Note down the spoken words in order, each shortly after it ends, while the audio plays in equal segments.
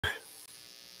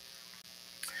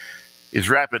is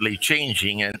rapidly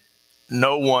changing, and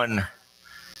no one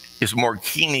is more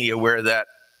keenly aware of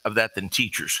that than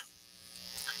teachers.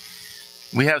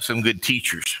 We have some good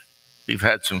teachers. We've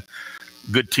had some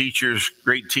good teachers,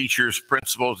 great teachers,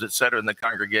 principals, etc. in the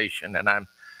congregation. And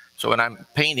so when I'm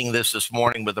painting this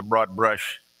morning with a broad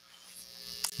brush,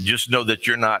 just know that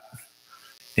you're not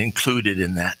included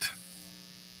in that.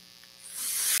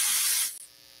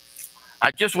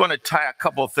 I just want to tie a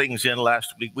couple of things in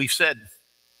last week. We said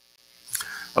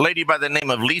a lady by the name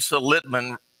of Lisa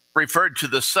Littman referred to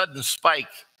the sudden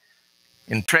spike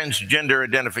in transgender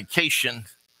identification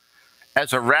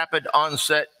as a rapid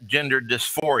onset gender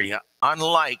dysphoria,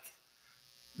 unlike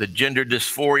the gender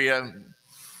dysphoria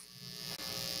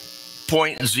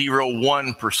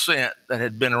 0.01% that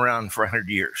had been around for 100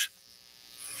 years.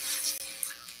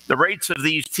 The rates of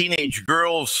these teenage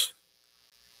girls,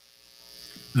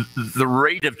 the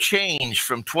rate of change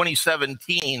from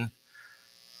 2017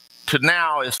 to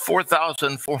now is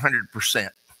 4,400%.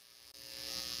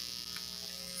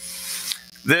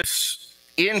 This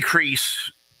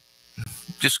increase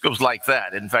just goes like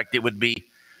that. In fact, it would be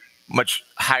much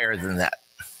higher than that.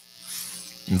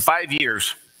 In 5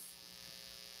 years,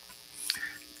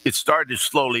 it started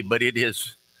slowly, but it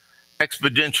has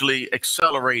exponentially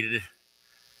accelerated,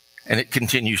 and it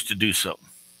continues to do so.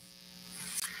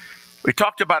 We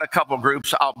talked about a couple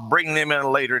groups. I'll bring them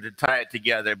in later to tie it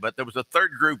together, but there was a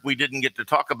third group we didn't get to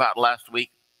talk about last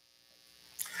week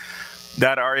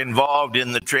that are involved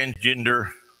in the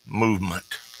transgender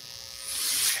movement.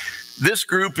 This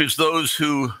group is those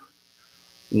who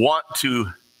want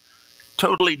to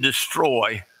totally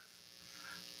destroy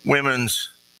women's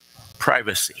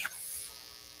privacy.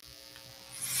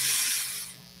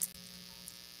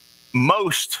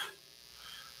 Most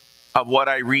of what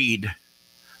I read,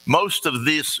 most of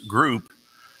this group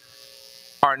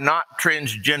are not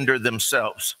transgender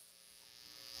themselves.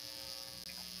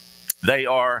 They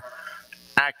are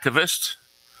activists.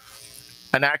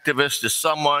 An activist is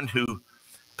someone who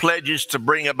pledges to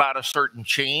bring about a certain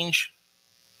change,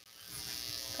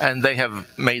 and they have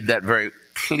made that very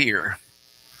clear.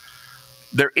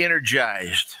 They're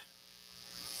energized.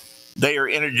 They are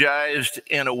energized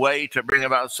in a way to bring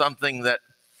about something that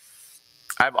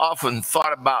I've often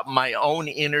thought about my own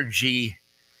energy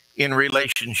in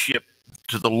relationship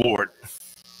to the Lord.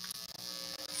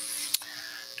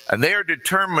 And they are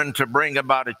determined to bring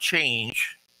about a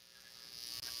change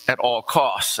at all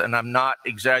costs. And I'm not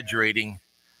exaggerating,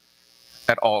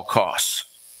 at all costs.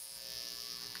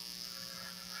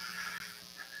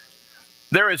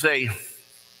 There is a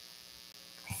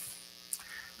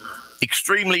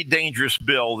extremely dangerous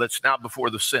bill that's now before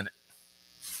the Senate,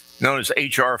 known as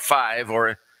H.R. 5,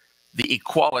 or the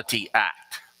Equality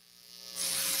Act.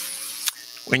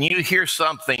 When you hear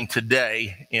something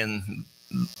today in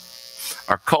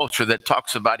our culture that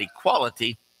talks about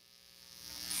equality,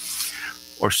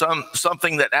 or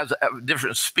something that has a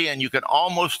different spin, you can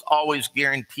almost always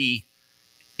guarantee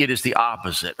it is the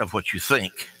opposite of what you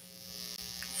think.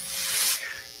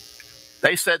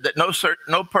 They said that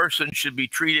no person should be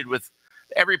treated with,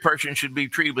 every person should be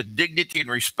treated with dignity and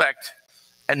respect,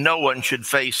 and no one should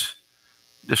face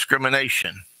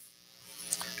discrimination.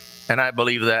 And I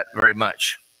believe that very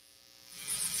much.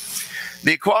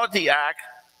 The Equality Act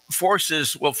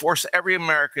will force every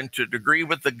American to agree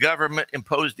with the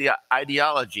government-imposed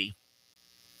ideology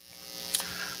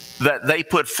that they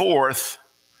put forth,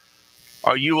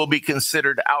 or you will be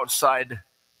considered outside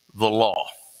the law.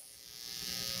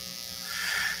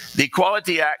 The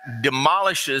Equality Act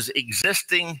demolishes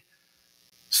existing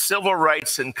civil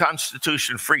rights and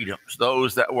constitutional freedoms,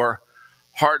 those that were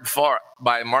hard fought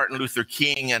by Martin Luther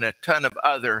King and a ton of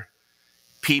other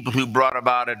people who brought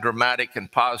about a dramatic and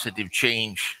positive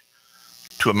change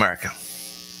to America.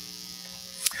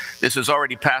 This has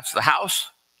already passed the House.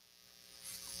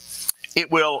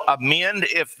 It will amend,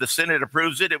 if the Senate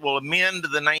approves it, it will amend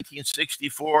the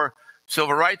 1964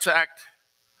 Civil Rights Act,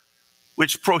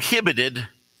 which prohibited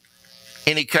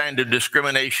any kind of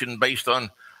discrimination based on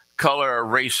color or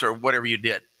race or whatever you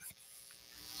did.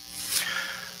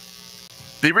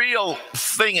 The real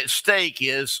thing at stake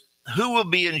is who will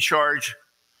be in charge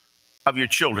of your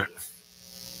children.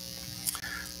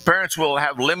 Parents will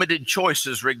have limited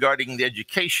choices regarding the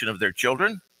education of their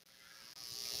children.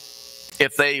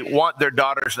 If they want their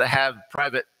daughters to have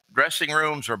private dressing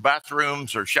rooms or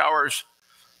bathrooms or showers,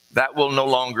 that will no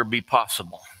longer be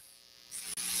possible.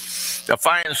 The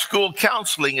fine school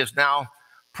counseling is now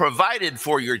provided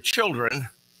for your children,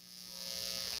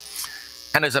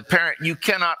 and as a parent, you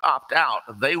cannot opt out.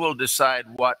 They will decide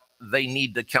what they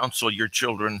need to counsel your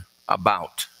children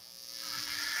about.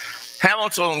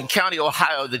 Hamilton County,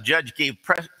 Ohio, the judge gave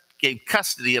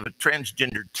custody of a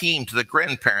transgender teen to the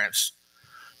grandparents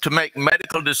to make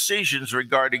medical decisions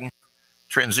regarding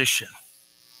transition.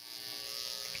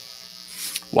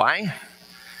 Why?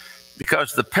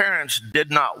 Because the parents did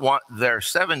not want their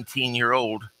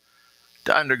 17-year-old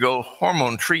to undergo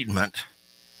hormone treatment,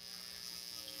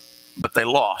 but they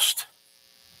lost.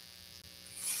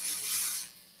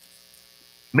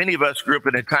 Many of us grew up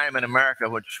in a time in America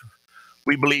which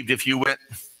we believed if you went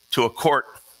to a court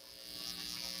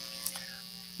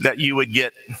that you would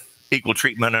get equal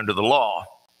treatment under the law.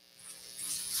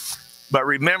 But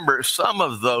remember, some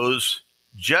of those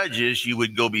judges you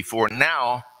would go before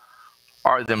now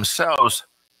are themselves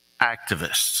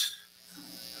activists.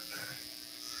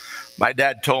 My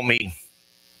dad told me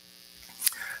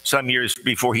some years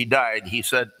before he died, he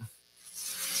said,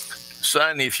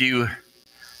 son,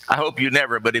 I hope you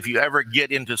never, but if you ever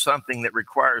get into something that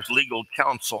requires legal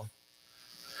counsel,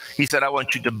 he said, I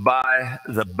want you to buy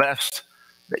the best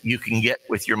that you can get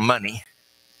with your money,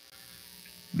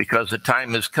 because the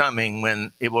time is coming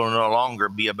when it will no longer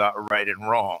be about right and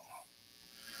wrong.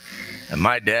 And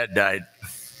my dad died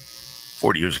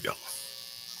 40 years ago.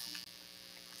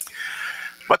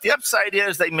 But the upside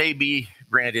is they may be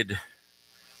granted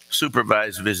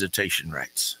supervised visitation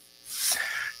rights.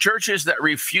 Churches that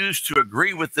refuse to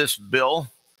agree with this bill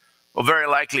will very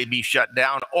likely be shut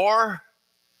down, or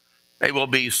they will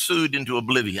be sued into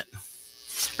oblivion.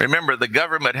 Remember, the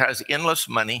government has endless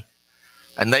money,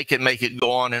 and they can make it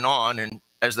go on, and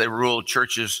as they rule,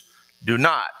 churches do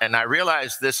not. And I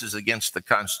realize this is against the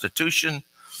Constitution,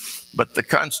 but the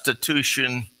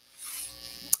Constitution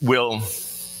will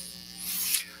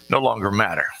no longer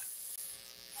matter.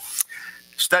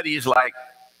 Studies like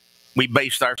we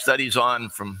based our studies on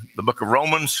from the book of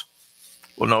Romans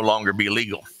will no longer be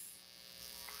legal.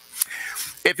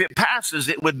 If it passes,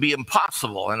 it would be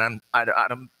impossible, and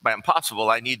by impossible,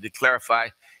 I need to clarify,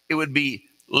 it would be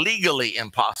legally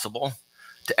impossible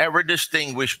to ever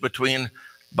distinguish between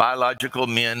biological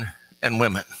men and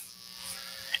women.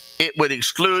 It would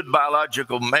exclude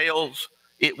biological males.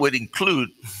 It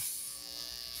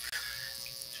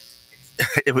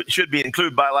should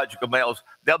include biological males.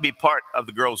 They'll be part of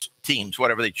the girls' teams,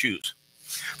 whatever they choose.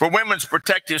 For women's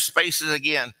protective spaces,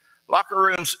 again, locker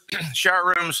rooms,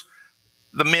 shower rooms,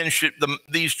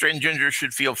 these transgenders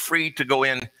should feel free to go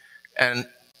in and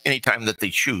anytime that they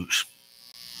choose.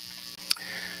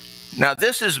 Now,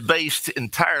 this is based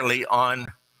entirely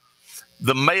on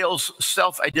the male's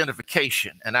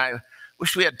self-identification. And I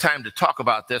wish we had time to talk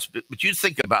about this, but you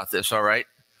think about this, all right?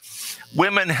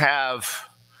 Women and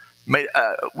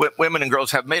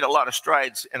girls have made a lot of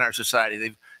strides in our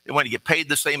society. They want to get paid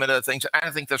the same and other things. I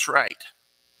think that's right.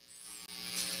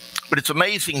 But it's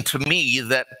amazing to me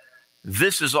that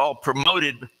this is all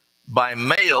promoted by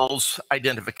males'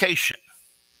 identification.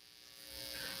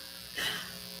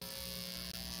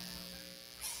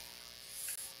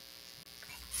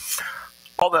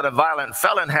 All that a violent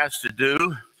felon has to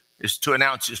do is to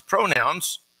announce his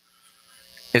pronouns,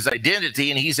 his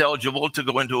identity, and he's eligible to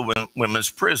go into a women's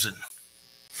prison.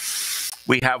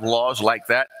 We have laws like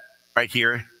that right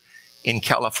here in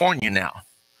California now.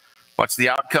 What's the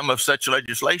outcome of such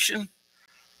legislation?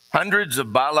 Hundreds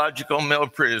of biological male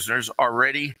prisoners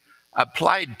already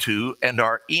applied to and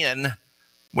are in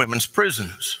women's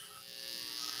prisons.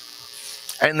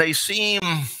 And they seem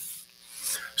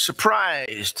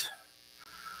surprised,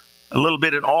 a little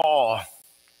bit in awe,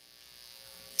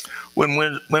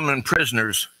 when women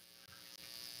prisoners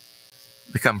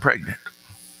become pregnant.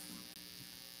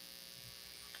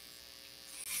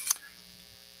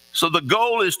 So the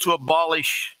goal is to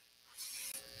abolish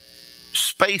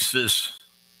spaces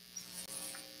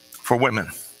for women.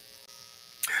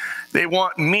 They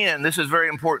want men, this is very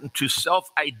important, to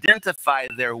self-identify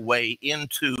their way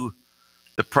into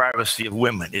the privacy of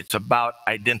women. It's about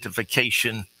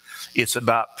identification. It's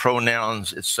about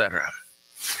pronouns, etc.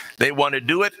 They want to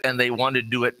do it, and they want to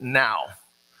do it now.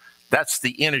 That's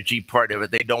the energy part of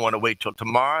it. They don't want to wait till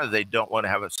tomorrow. They don't want to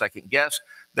have a second guess.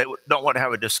 They don't want to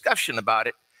have a discussion about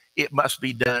it. It must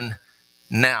be done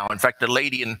now. In fact, a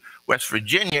lady in West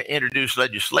Virginia introduced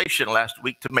legislation last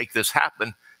week to make this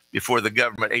happen before the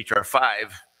government H.R.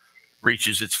 5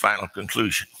 reaches its final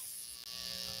conclusion.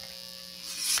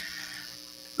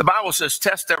 The Bible says,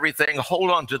 test everything,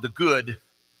 hold on to the good,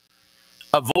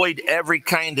 avoid every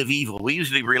kind of evil. We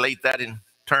usually relate that in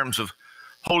terms of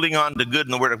holding on to good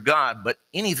in the Word of God, but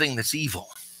anything that's evil,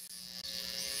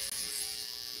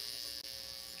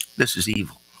 this is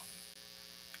evil.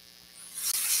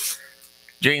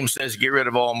 James says, get rid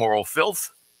of all moral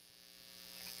filth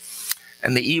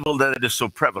and the evil that it is so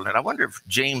prevalent. I wonder if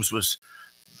James was,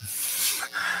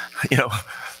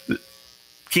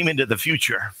 came into the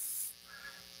future.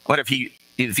 What if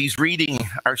he's reading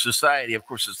our society? Of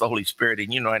course, it's the Holy Spirit,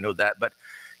 and I know that, but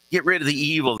get rid of the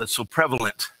evil that's so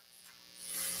prevalent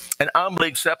and humbly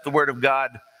accept the word of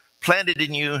God planted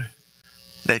in you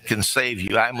that can save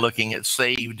you. I'm looking at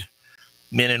saved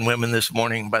men and women this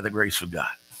morning by the grace of God.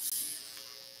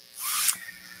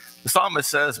 The psalmist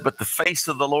says, but the face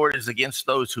of the Lord is against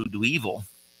those who do evil,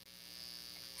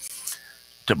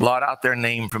 to blot out their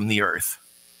name from the earth.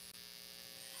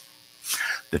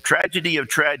 The tragedy of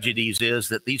tragedies is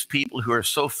that these people who are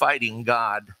so fighting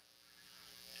God,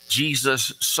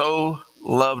 Jesus so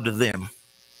loved them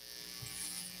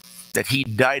that he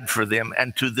died for them,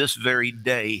 and to this very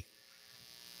day,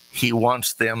 he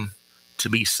wants them to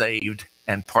be saved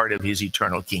and part of his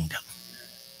eternal kingdom.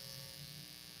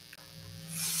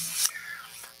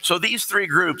 So these three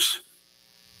groups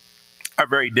are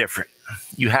very different.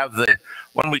 You have the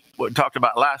one we talked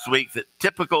about last week, the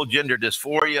typical gender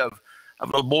dysphoria of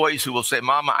little boys who will say,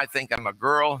 Mama, I think I'm a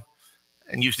girl,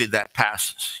 and usually that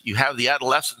passes. You have the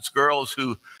adolescent girls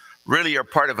who really are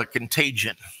part of a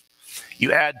contagion.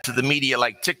 You add to the media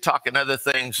like TikTok and other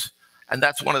things, and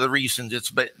that's one of the reasons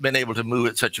it's been able to move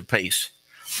at such a pace.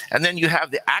 And then you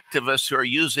have the activists who are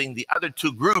using the other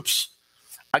two groups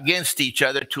against each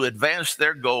other to advance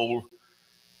their goal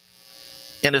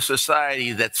in a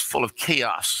society that's full of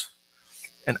chaos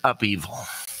and upheaval.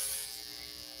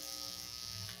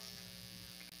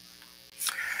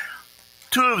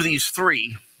 Two of these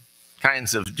three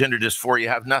kinds of gender dysphoria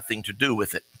have nothing to do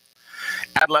with it.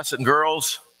 Adolescent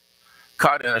girls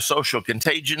caught in a social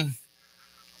contagion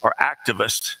or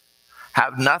activists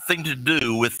have nothing to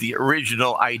do with the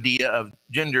original idea of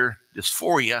gender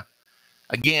dysphoria,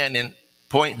 again, in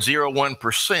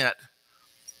 0.01%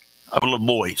 of little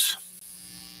boys.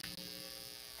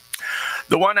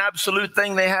 The one absolute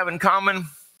thing they have in common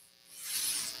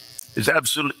is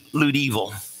absolute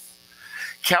evil,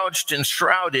 couched and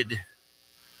shrouded,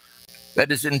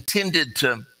 that is intended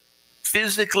to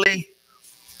physically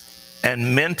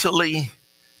and mentally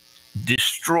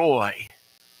destroy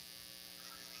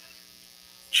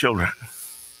children.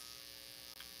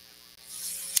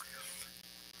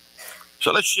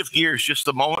 So let's shift gears just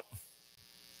a moment.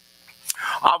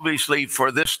 Obviously,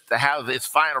 for this to have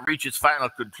reach its final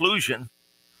conclusion,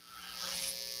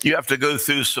 you have to go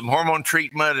through some hormone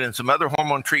treatment and some other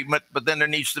hormone treatment, but then there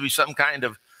needs to be some kind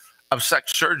of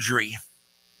sex surgery.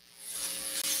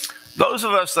 Those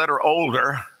of us that are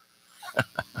older,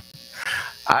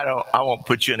 I won't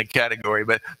put you in a category,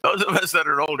 but those of us that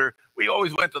are older, we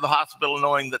always went to the hospital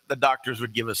knowing that the doctors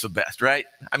would give us the best, right?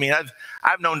 I mean,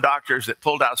 I've known doctors that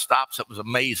pulled out stops that was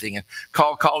amazing and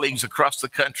called colleagues across the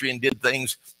country and did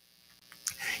things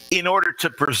in order to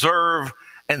preserve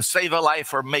and save a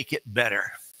life or make it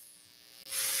better.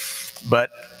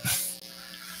 But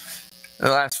in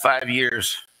the last 5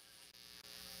 years,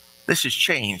 this has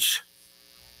changed.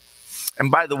 And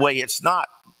by the way, it's not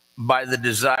by the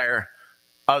desire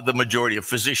of the majority of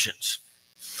physicians.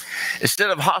 Instead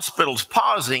of hospitals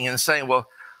pausing and saying, well,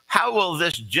 how will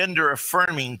this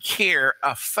gender-affirming care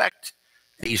affect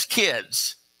these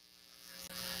kids?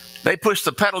 They push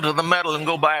the pedal to the metal and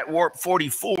go by at warp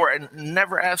 44 and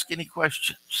never ask any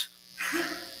questions.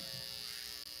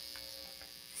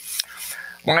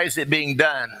 Why is it being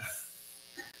done?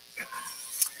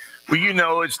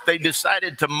 Well, they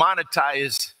decided to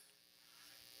monetize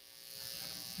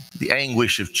the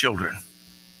anguish of children.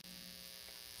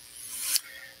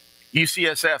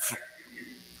 UCSF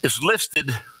is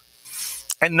listed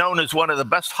and known as one of the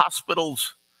best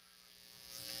hospitals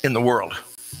in the world.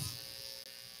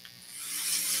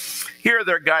 Here are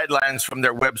their guidelines from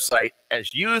their website.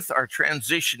 As youth are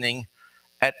transitioning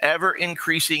at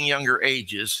ever-increasing younger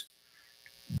ages,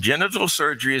 genital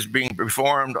surgery is being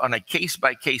performed on a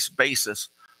case-by-case basis,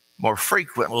 more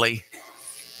frequently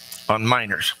on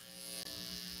minors.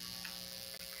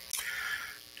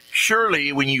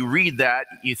 Surely, when you read that,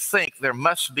 you think there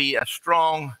must be a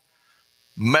strong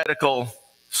medical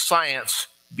science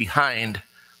behind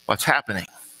what's happening.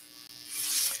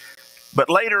 But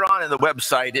later on in the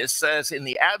website, it says, in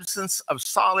the absence of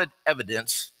solid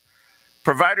evidence,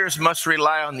 providers must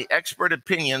rely on the expert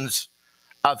opinions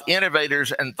of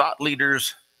innovators and thought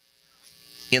leaders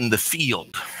in the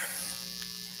field.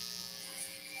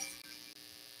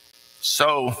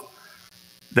 So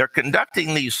they're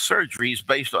conducting these surgeries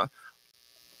based on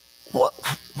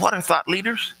what are thought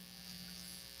leaders?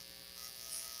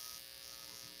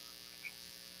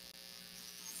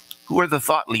 Who are the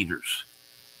thought leaders?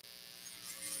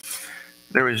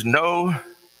 There is no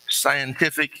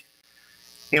scientific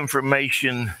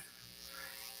information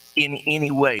in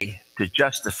any way to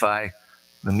justify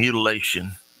the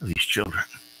mutilation of these children.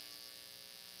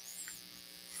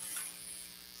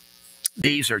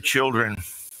 These are children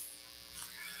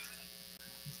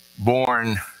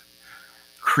born,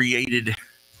 created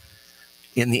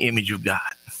in the image of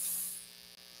God,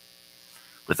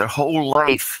 with their whole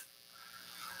life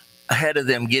ahead of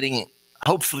them, getting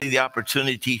hopefully the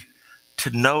opportunity to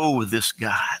know this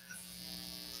God.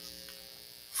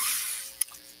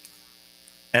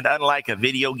 And unlike a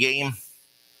video game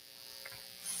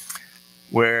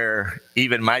where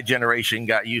even my generation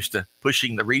got used to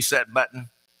pushing the reset button,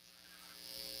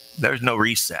 there's no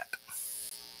reset.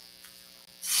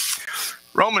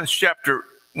 Romans chapter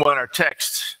 1, our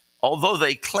text, although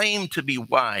they claimed to be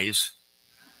wise,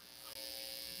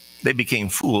 they became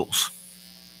fools.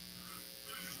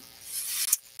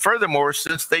 Furthermore,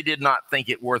 since they did not think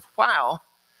it worthwhile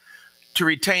to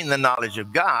retain the knowledge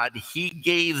of God, he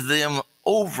gave them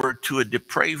over to a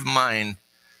depraved mind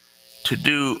to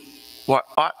do what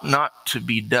ought not to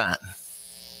be done.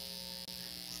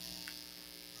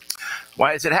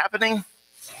 Why is it happening?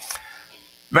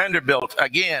 Vanderbilt,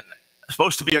 again,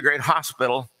 supposed to be a great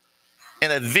hospital,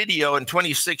 in a video in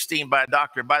 2016 by a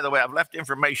doctor. By the way, I've left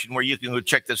information where you can go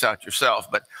check this out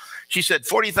yourself, but she said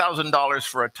 $40,000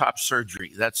 for a top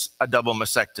surgery. That's a double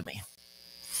mastectomy.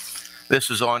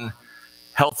 This is on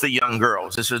healthy young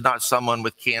girls. This is not someone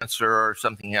with cancer or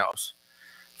something else.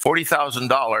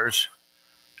 $40,000,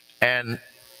 and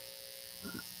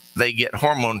they get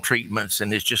hormone treatments,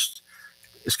 and it's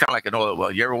kind of like an oil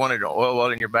well. You ever wanted an oil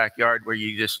well in your backyard where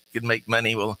you just could make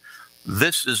money? Well,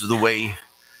 this is the way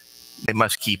they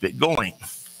must keep it going.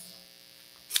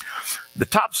 The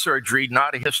top surgery,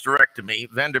 not a hysterectomy.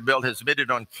 Vanderbilt has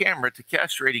admitted on camera to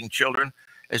castrating children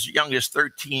as young as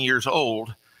 13 years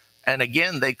old. And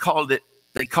again, they call it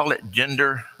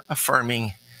gender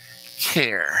affirming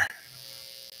care.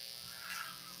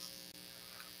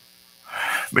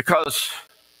 Because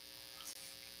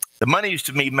the money is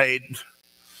to be made,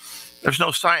 there's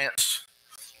no science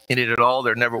in it at all.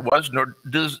 There never was, nor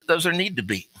does there need to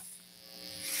be.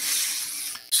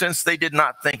 Since they did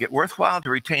not think it worthwhile to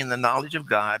retain the knowledge of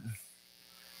God,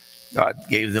 God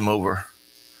gave them over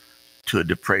to a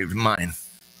depraved mind.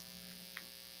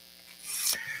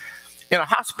 In a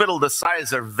hospital the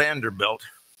size of Vanderbilt,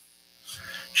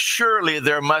 surely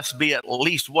there must be at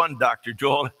least one Dr.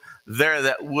 Joel there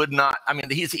that would not, I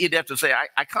mean, he'd have to say,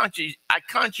 I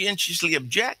conscientiously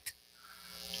object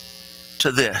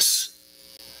to this.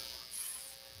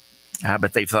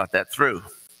 But they thought that through.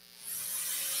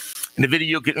 In the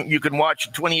video you can watch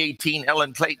in 2018,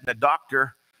 Ellen Clayton, a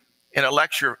doctor, in a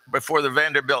lecture before the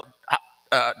Vanderbilt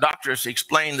doctors,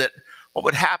 explained that what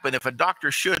would happen if a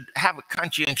doctor should have a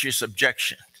conscientious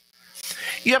objection.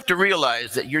 You have to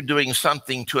realize that you're doing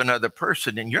something to another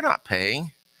person and you're not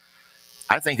paying.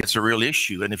 I think it's a real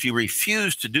issue. And if you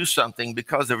refuse to do something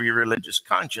because of your religious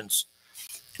conscience,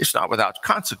 it's not without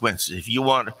consequences. If you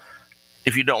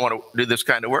don't want to do this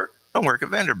kind of work, don't work at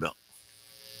Vanderbilt.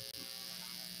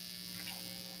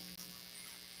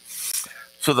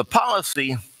 So the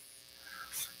policy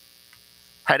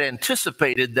had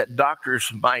anticipated that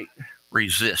doctors might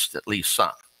resist, at least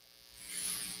some.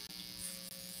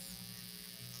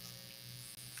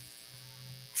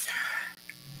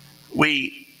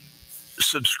 We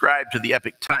subscribe to the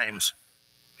Epic Times.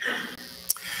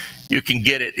 You can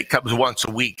get it. It comes once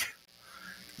a week.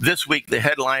 This week, the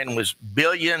headline was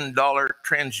 "Billion-Dollar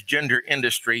Transgender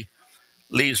Industry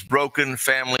Leaves Broken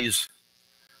Families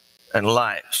and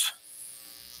Lives."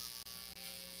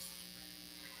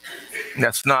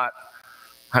 That's not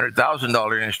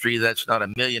 $100,000 industry. That's not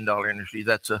 $1 million industry.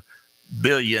 That's $1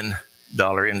 billion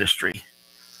industry.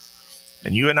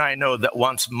 And you and I know that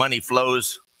once money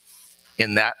flows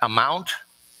in that amount,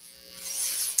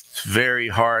 it's very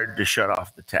hard to shut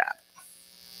off the tap.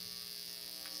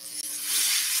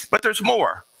 But there's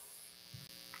more.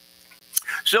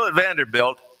 Still at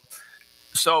Vanderbilt,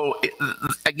 so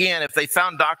again, if they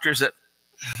found doctors that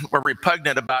were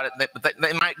repugnant about it,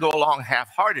 they might go along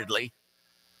half-heartedly.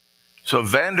 So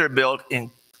Vanderbilt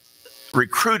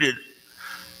recruited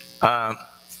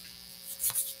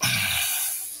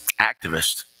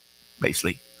activists,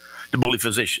 basically, to bully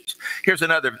physicians. Here's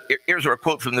a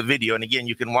quote from the video, and again,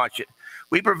 you can watch it.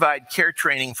 "We provide care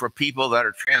training for people that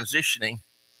are transitioning.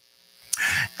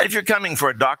 If you're coming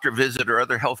for a doctor visit or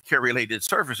other healthcare related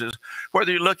services,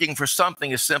 whether you're looking for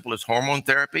something as simple as hormone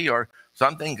therapy or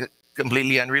something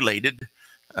completely unrelated,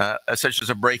 such as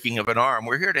a breaking of an arm,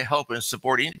 we're here to help and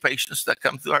support any patients that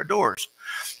come through our doors.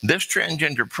 This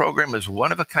transgender program is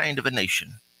one of a kind of a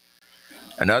nation.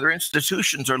 And other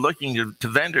institutions are looking to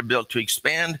Vanderbilt to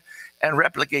expand and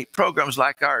replicate programs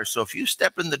like ours. So if you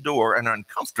step in the door and are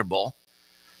uncomfortable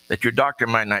that your doctor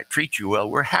might not treat you well,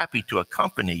 we're happy to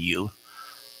accompany you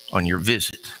on your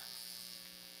visit.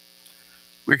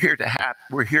 We're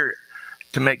here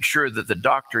to make sure that the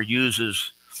doctor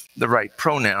uses the right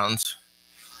pronouns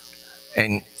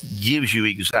and gives you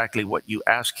exactly what you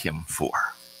ask him for.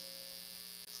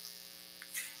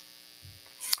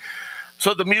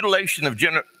 So the mutilation of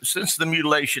since the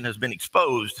mutilation has been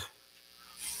exposed,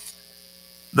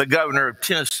 the governor of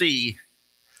Tennessee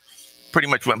pretty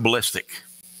much went ballistic.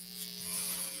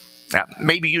 Now,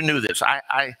 maybe you knew this.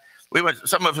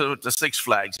 Some of us went to Six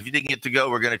Flags. If you didn't get to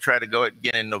go, we're going to try to go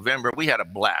again in November. We had a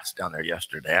blast down there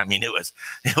yesterday. I mean, it was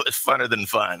funner than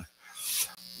fun.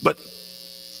 But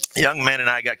a young man and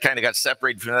I got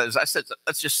separated from others. I said,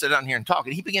 let's just sit down here and talk.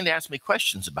 And he began to ask me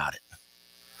questions about it.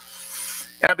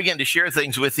 And I began to share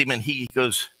things with him, and he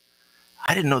goes,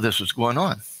 I didn't know this was going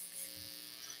on.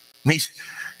 I mean,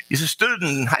 he's a student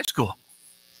in high school.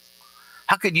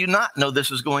 How could you not know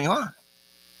this is going on?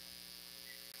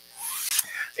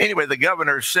 Anyway, the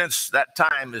governor, since that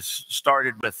time, has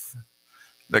started with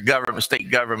the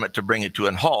state government to bring it to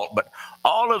a halt. But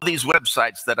all of these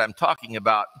websites that I'm talking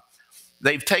about,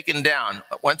 they've taken down.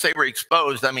 Once they were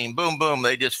exposed, I mean, boom, boom,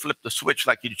 they just flipped the switch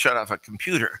like you'd shut off a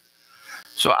computer.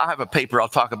 So I have a paper I'll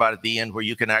talk about at the end where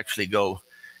you can actually go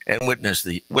and witness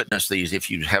these if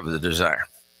you have the desire.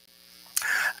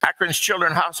 Akron's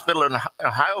Children's Hospital in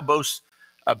Ohio boasts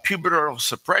of pubertal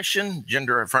suppression,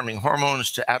 gender-affirming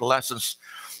hormones to adolescents.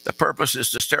 The purpose is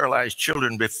to sterilize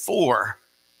children before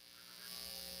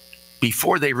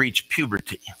they reach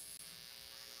puberty.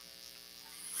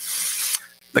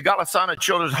 The Golisano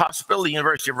Children's Hospital, the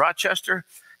University of Rochester,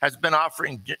 has been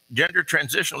offering gender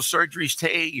transitional surgeries to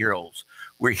 8-year-olds.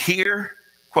 We're here,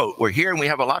 quote, we're here and we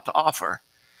have a lot to offer.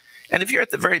 And if you're at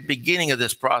the very beginning of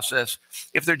this process,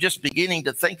 if they're just beginning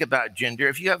to think about gender,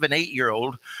 if you have an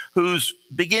 8-year-old who's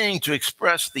beginning to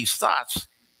express these thoughts,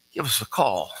 give us a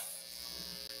call.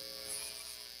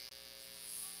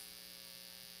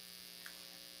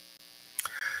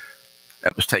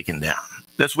 That was taken down.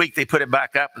 This week they put it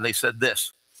back up and they said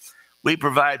this: we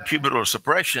provide pubertal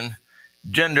suppression,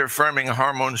 gender-affirming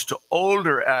hormones to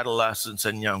older adolescents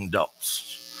and young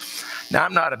adults. Now,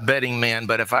 I'm not a betting man,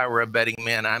 but if I were a betting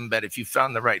man, I bet if you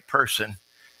found the right person,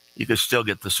 you could still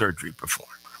get the surgery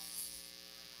performed.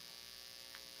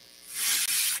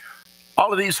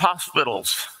 All of these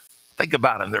hospitals, think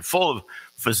about them. They're full of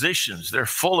physicians. They're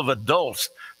full of adults.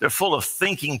 They're full of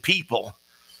thinking people.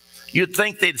 You'd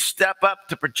think they'd step up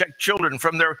to protect children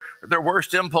from their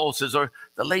worst impulses or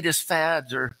the latest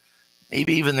fads or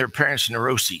maybe even their parents'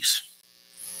 neuroses.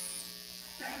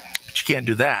 But you can't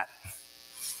do that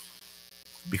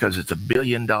because it's a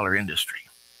billion-dollar industry.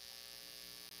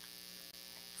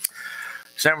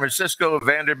 San Francisco,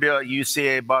 Vanderbilt,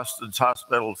 UCA, Boston's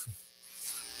hospitals,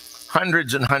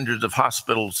 hundreds and hundreds of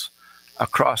hospitals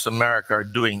across America are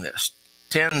doing this.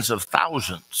 Tens of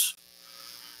thousands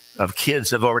of kids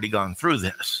have already gone through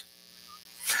this.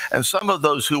 And some of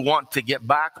those who want to get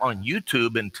back on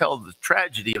YouTube and tell the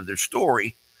tragedy of their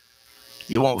story,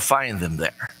 you won't find them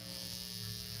there.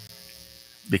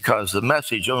 Because the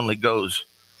message only goes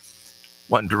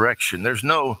one direction. There's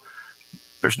no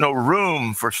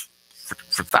room for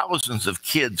thousands of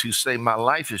kids who say, my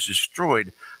life is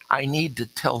destroyed. I need to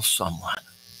tell someone.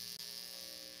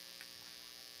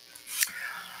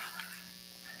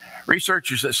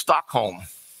 Researchers at Stockholm,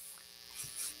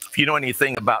 if you know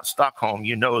anything about Stockholm,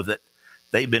 you know that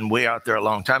they've been way out there a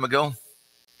long time ago.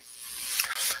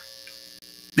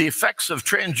 The effects of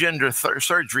transgender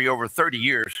surgery over 30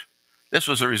 years, this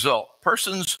was a result.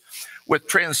 Persons with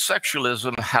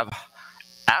transsexualism have,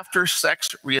 after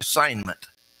sex reassignment,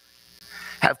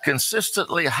 have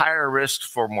consistently higher risks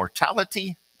for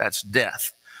mortality, that's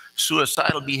death.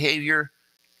 Suicidal behavior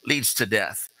leads to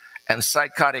death. And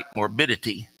psychotic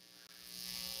morbidity,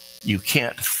 you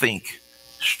can't think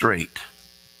straight.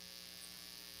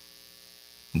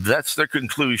 That's their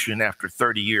conclusion after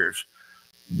 30 years.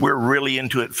 We're really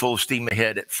into it full steam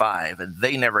ahead at 5, and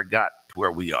they never got to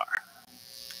where we are.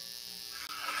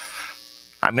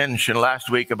 I mentioned last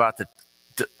week about the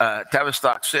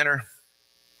Tavistock Center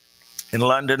in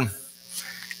London.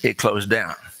 It closed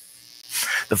down.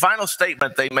 The final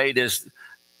statement they made is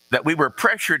that we were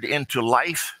pressured into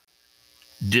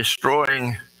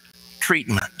life-destroying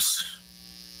treatments.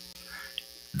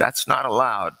 That's not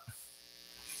allowed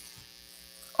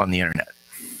on the internet.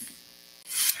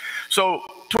 So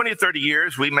 20, 30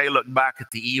 years, we may look back at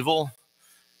the evil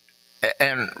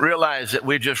and realize that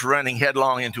we're just running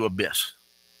headlong into abyss.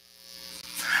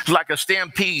 It's like a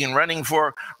stampede and running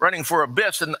for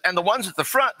abyss. And the ones at the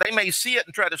front, they may see it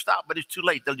and try to stop, but it's too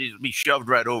late. They'll just be shoved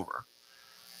right over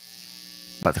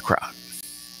by the crowd.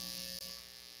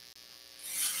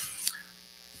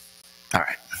 All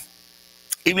right.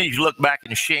 Even if you look back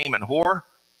in shame and horror,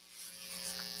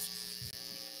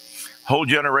 whole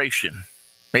generation,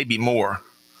 maybe more,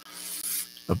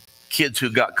 of kids who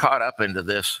got caught up into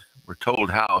this were told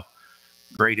how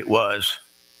great it was,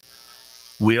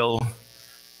 will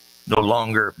no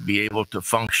longer be able to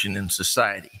function in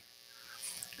society.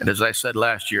 And as I said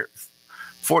last year,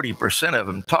 40% of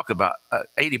them talk about,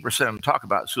 80% of them talk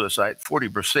about suicide,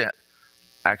 40%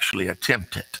 actually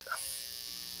attempt it.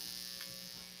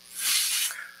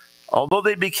 Although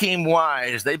they became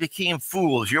wise, they became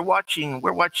fools. We're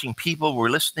watching people, we're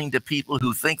listening to people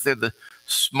who think they're the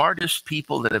smartest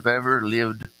people that have ever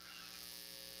lived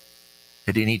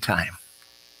at any time.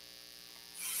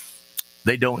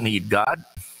 They don't need God.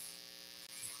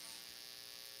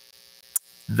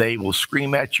 They will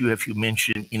scream at you if you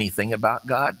mention anything about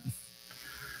God.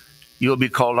 You'll be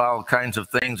called all kinds of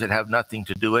things that have nothing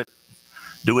to do with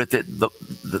it.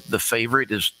 The favorite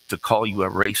is to call you a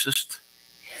racist,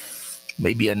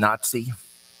 maybe a Nazi.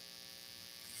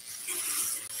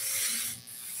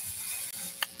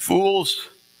 Fools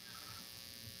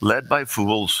led by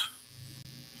fools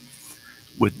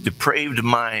with depraved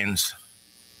minds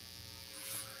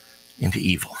into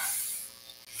evil.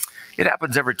 It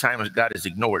happens every time God is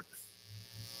ignored.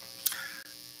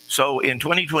 So in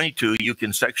 2022, you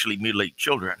can sexually mutilate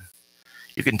children.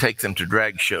 You can take them to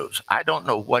drag shows. I don't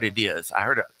know what it is. I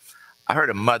heard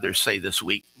a mother say this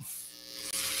week.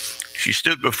 She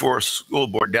stood before a school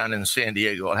board down in San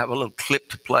Diego. I'll have a little clip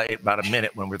to play, about a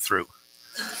minute when we're through.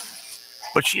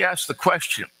 But she asked the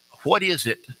question, what is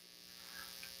it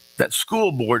that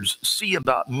school boards see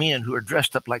about men who are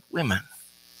dressed up like women?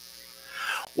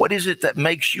 What is it that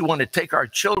makes you want to take our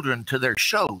children to their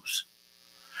shows?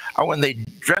 Or when they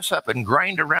dress up and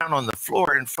grind around on the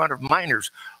floor in front of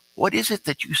minors, what is it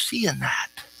that you see in that?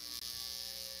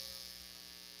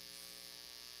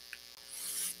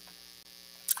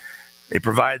 They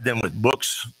provide them with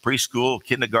books, preschool,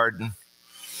 kindergarten,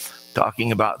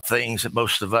 talking about things that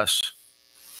most of us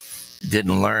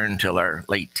didn't learn till our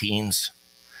late teens.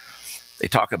 They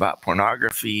talk about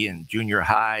pornography in junior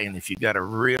high, and if you've got a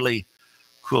really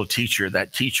cool teacher,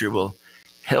 that teacher will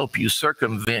help you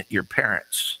circumvent your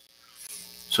parents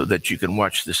so that you can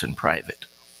watch this in private.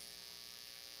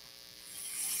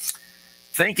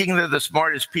 Thinking they're the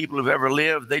smartest people who've ever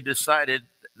lived, they decided,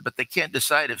 but they can't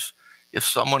decide if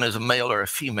someone is a male or a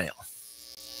female.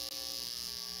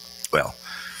 Well,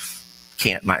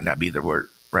 can't might not be the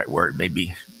right word.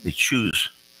 Maybe they choose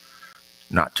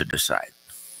not to decide.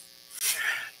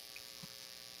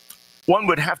 One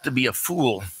would have to be a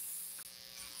fool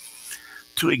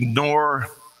to ignore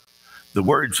the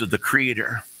words of the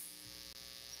Creator.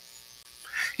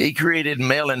 He created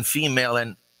male and female,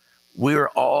 and we're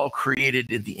all created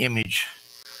in the image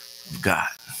of God.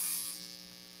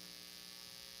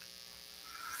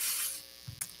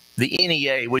 The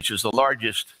NEA, which is the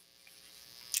largest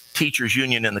teachers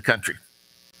union in the country,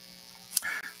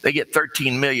 they get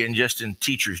 $13 million just in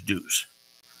teachers' dues.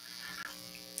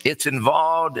 It's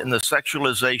involved in the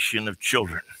sexualization of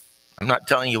children. I'm not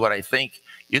telling you what I think.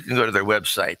 You can go to their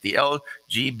website. The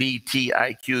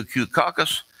LGBTIQ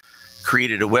caucus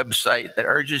created a website that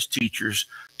urges teachers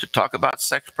to talk about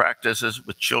sex practices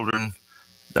with children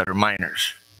that are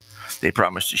minors. They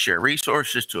promise to share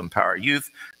resources to empower youth,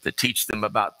 to teach them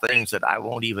about things that I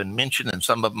won't even mention, and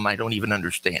some of them I don't even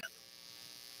understand.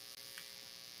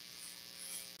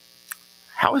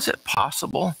 How is it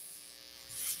possible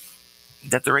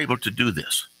that they're able to do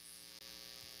this?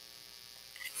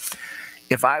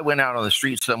 If I went out on the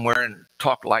street somewhere and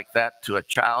talked like that to a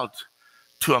child,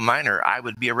 to a minor, I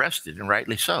would be arrested, and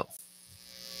rightly so.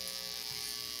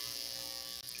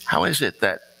 How is it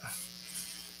that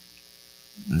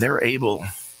they're able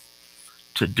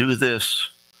to do this,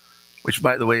 which,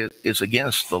 by the way, is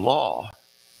against the law?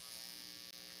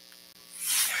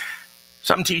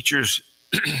 Some teachers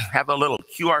have a little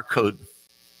QR code.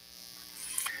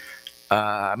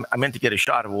 I meant to get a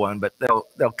shot of one, but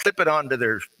they'll clip it onto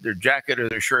their jacket or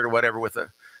their shirt or whatever with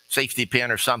a safety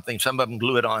pin or something. Some of them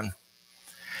glue it on.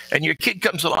 And your kid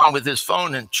comes along with his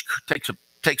phone and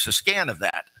takes a scan of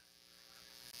that.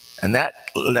 And that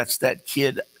lets that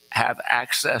kid have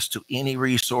access to any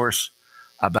resource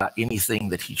about anything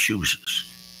that he chooses.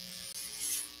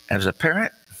 As a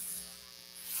parent,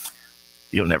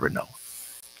 you'll never know.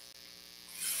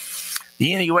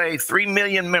 Anyway, 3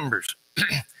 million members.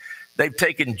 They've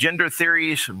taken gender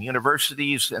theories from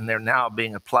universities, and they're now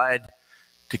being applied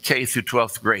to K through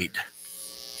 12th grade.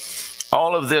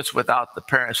 All of this without the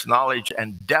parents' knowledge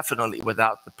and definitely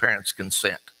without the parents'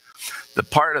 consent. The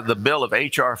part of the bill of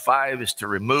H.R. 5 is to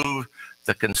remove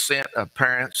the consent of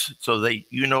parents so that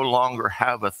you no longer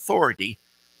have authority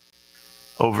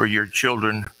over your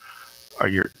children or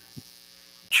your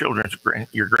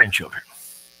grandchildren.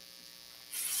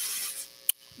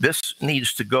 This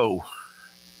needs to go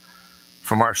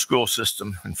from our school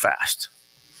system and fast.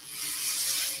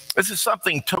 This is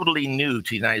something totally new to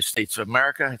the United States of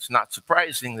America. It's not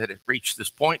surprising that it reached this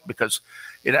point because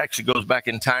it actually goes back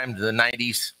in time to the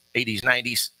 90s, 80s,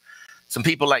 90s. Some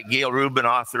people like Gail Rubin,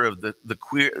 author of the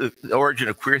Origin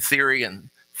of Queer Theory and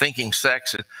Thinking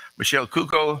Sex, and Michelle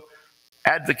Foucault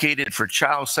advocated for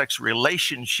child sex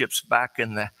relationships back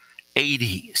in the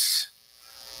 80s,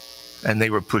 and they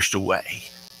were pushed away.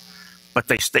 But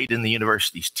they stayed in the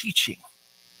universities teaching.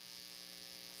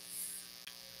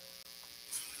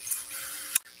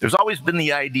 There's always been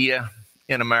the idea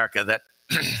in America that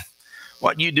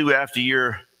what you do after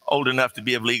you're old enough to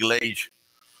be of legal age,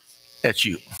 that's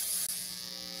you.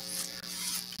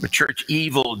 But church,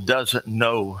 evil doesn't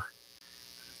know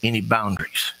any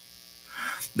boundaries.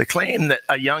 The claim that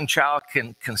a young child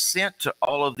can consent to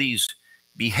all of these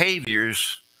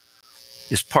behaviors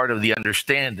is part of the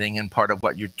understanding and part of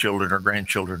what your children or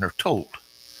grandchildren are told.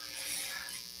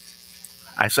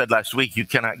 I said last week, you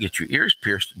cannot get your ears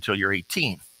pierced until you're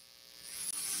 18.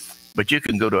 But you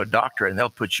can go to a doctor and they'll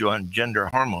put you on gender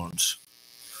hormones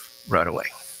right away.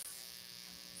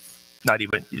 Not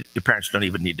even, your parents don't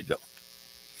even need to go.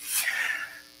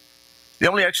 The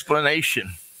only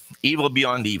explanation, evil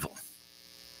beyond evil.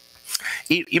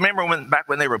 You remember back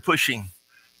when they were pushing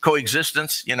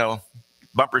coexistence, you know,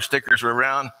 bumper stickers were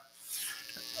around?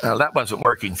 That wasn't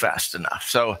working fast enough.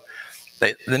 So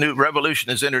the new revolution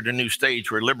has entered a new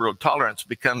stage where liberal tolerance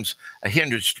becomes a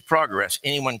hindrance to progress.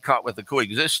 Anyone caught with a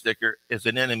coexist sticker is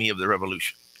an enemy of the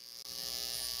revolution.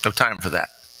 No time for that.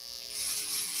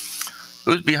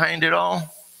 Who's behind it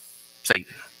all?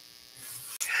 Satan.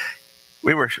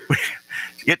 We were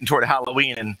getting toward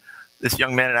Halloween, and this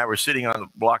young man and I were sitting on the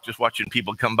block just watching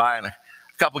people come by, and a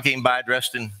couple came by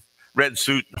dressed in red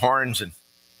suit and horns, and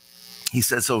he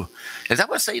said, "So, is that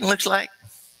what Satan looks like?"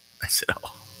 I said,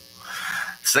 "Oh,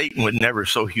 Satan would never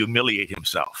so humiliate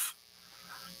himself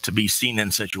to be seen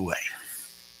in such a way.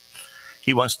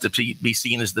 He wants to be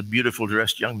seen as the beautiful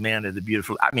dressed young man or the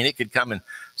beautiful, I mean, it could come in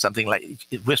something like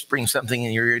whispering something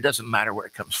in your ear. It doesn't matter where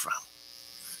it comes from.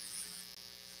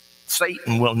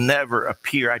 Satan will never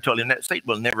appear. I told him that Satan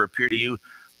will never appear to you,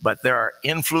 but there are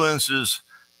influences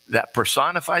that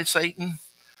personify Satan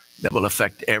that will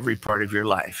affect every part of your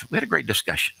life." We had a great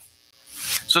discussion.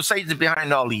 So Satan's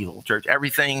behind all evil, church.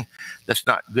 Everything that's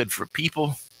not good for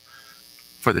people,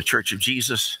 for the church of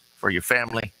Jesus, for your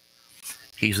family,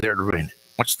 he's there to ruin it.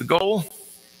 What's the goal?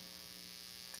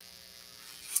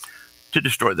 To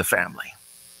destroy the family.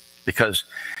 Because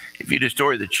if you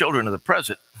destroy the children of the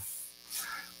present,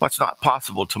 what's not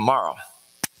possible tomorrow?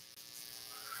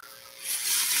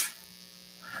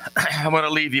 I want to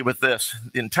leave you with this.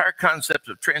 The entire concept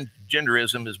of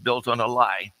transgenderism is built on a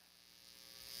lie.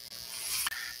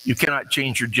 You cannot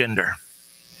change your gender.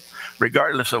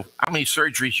 Regardless of how many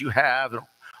surgeries you have, and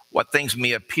what things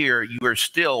may appear, you are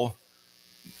still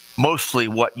mostly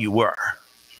what you were.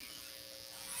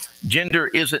 Gender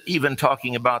isn't even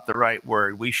talking about the right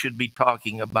word. We should be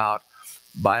talking about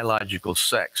biological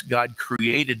sex. God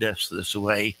created us this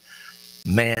way,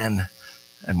 man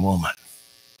and woman.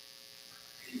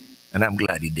 And I'm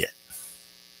glad he did.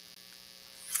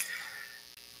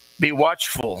 Be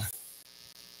watchful.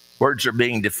 Words are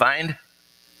being defined.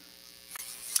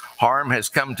 Harm has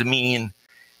come to mean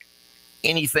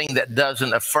anything that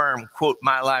doesn't affirm, quote,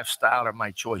 my lifestyle or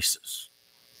my choices.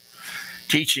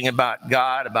 Teaching about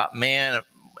God, about man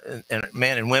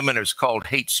and women is called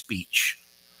hate speech.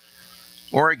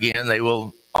 Or again, they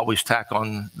will always tack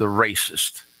on the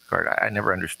racist card. I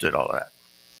never understood all of that.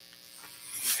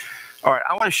 All right,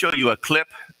 I want to show you a clip,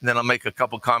 and then I'll make a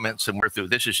couple comments and we're through.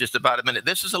 This is just about a minute.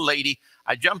 This is a lady.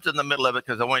 I jumped in the middle of it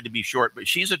because I wanted to be short, but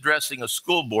she's addressing a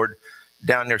school board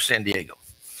down near San Diego.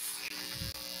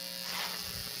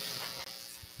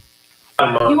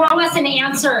 You owe us an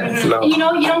answer. No. You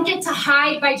know, you don't get to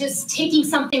hide by just taking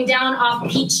something down off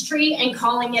Peachtree and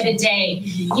calling it a day.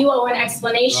 You owe an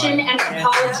explanation and an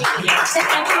apology to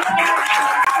every parent.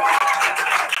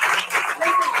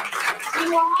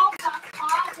 You all got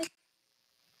caught.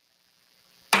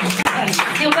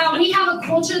 And while we have a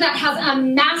culture that has a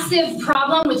massive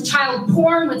problem with child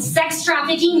porn, with sex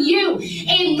trafficking, you,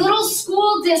 a little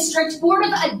school district board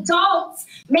of adults,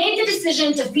 made the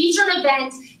decision to feature an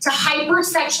event to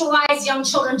hypersexualize young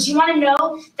children. Do you want to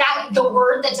know that the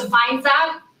word that defines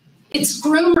that? It's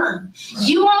groomer.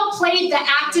 You all played the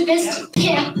activist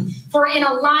pimp for an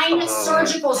Align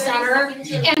Surgical Center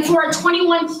and for a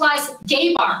 21+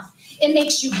 gay bar. It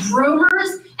makes you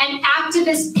groomers and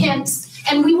activist pimps,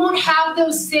 and we won't have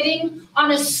those sitting on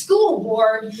a school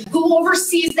board who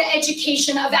oversees the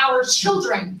education of our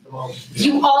children.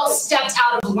 You all stepped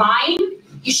out of line.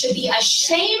 You should be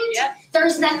ashamed.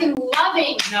 There's nothing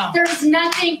loving. No. There's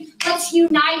nothing. Let's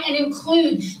unite and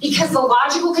include, because the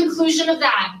logical conclusion of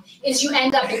that is you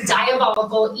end up in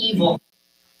diabolical evil.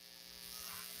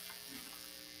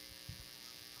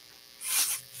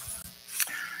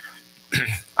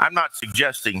 I'm not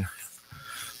suggesting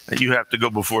that you have to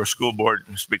go before a school board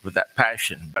and speak with that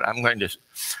passion, but I'm going to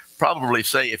probably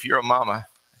say if you're a mama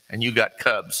and you got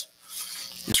cubs,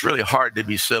 it's really hard to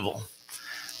be civil.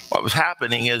 What was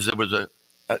happening is there was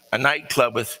a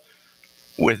nightclub with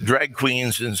drag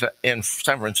queens in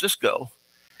San Francisco,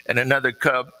 and another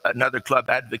club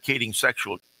advocating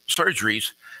sexual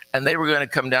surgeries, and they were going to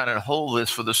come down and hold this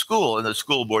for the school, and the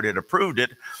school board had approved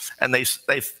it, and they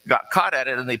got caught at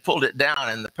it, and they pulled it down,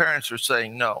 and the parents are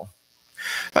saying no.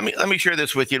 Let me share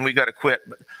this with you, and we got to quit.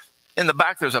 But in the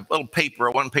back, there's a little paper,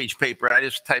 a one-page paper, and I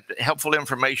just typed helpful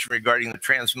information regarding the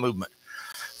trans movement.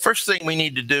 First thing we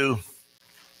need to do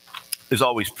is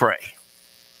always pray.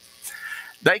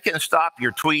 They can stop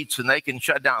your tweets, and they can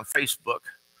shut down Facebook,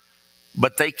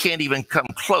 but they can't even come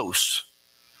close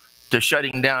to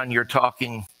shutting down your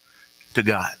talking to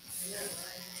God.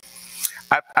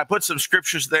 I put some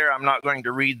scriptures there. I'm not going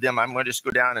to read them. I'm going to just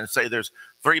go down and say there's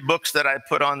 3 books that I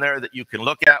put on there that you can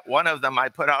look at. One of them I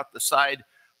put out the side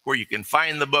where you can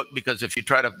find the book, because if you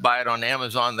try to buy it on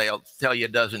Amazon, they'll tell you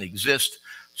it doesn't exist.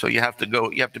 So you have to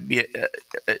go, you have to be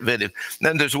vetted.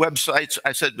 Then there's websites,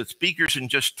 I said, with speakers and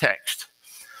just text.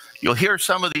 You'll hear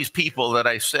some of these people that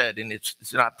I said, and it's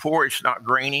not poor, it's not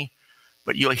grainy,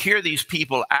 but you'll hear these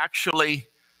people actually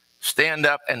stand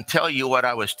up and tell you what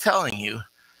I was telling you.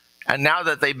 And now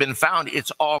that they've been found,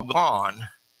 it's all gone.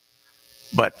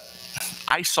 But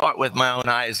I saw it with my own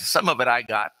eyes. Some of it I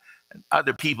got, and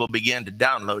other people began to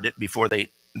download it before they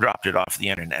dropped it off the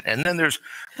internet. And then there's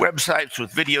websites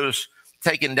with videos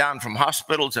taken down from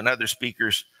hospitals and other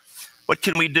speakers. What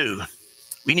can we do?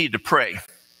 We need to pray.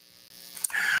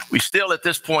 We still, at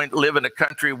this point, live in a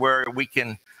country where we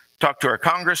can talk to our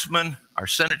congressmen, our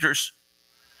senators.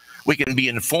 We can be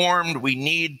informed.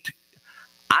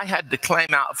 I had to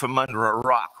climb out from under a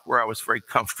rock where I was very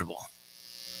comfortable.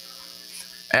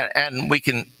 And we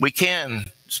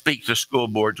can speak to school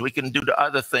boards. We can do to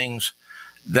other things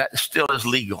that still is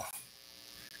legal.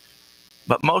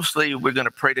 But mostly we're going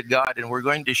to pray to God, and we're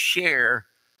going to share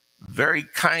very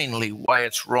kindly why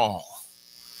it's wrong.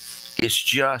 It's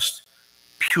just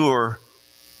pure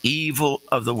evil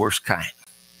of the worst kind.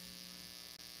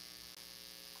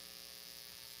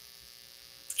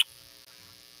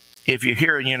 If you're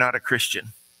here and you're not a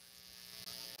Christian,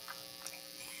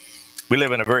 we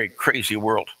live in a very crazy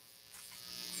world.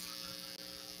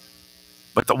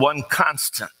 But the one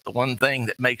constant, the one thing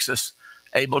that makes us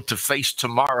able to face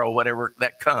tomorrow, whatever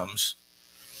that comes,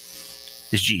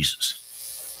 is Jesus.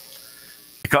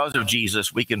 Because of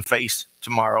Jesus, we can face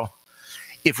tomorrow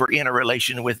if we're in a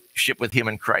relationship with him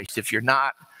in Christ. If you're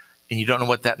not, and you don't know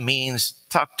what that means,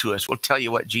 talk to us. We'll tell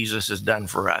you what Jesus has done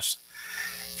for us.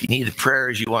 If you need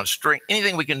prayers, you want strength,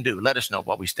 anything we can do, let us know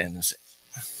while we stand and sing.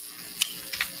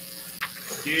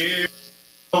 Dear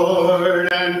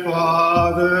Lord and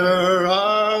Father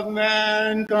of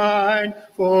mankind,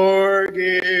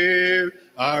 forgive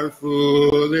our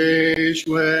foolish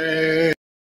ways.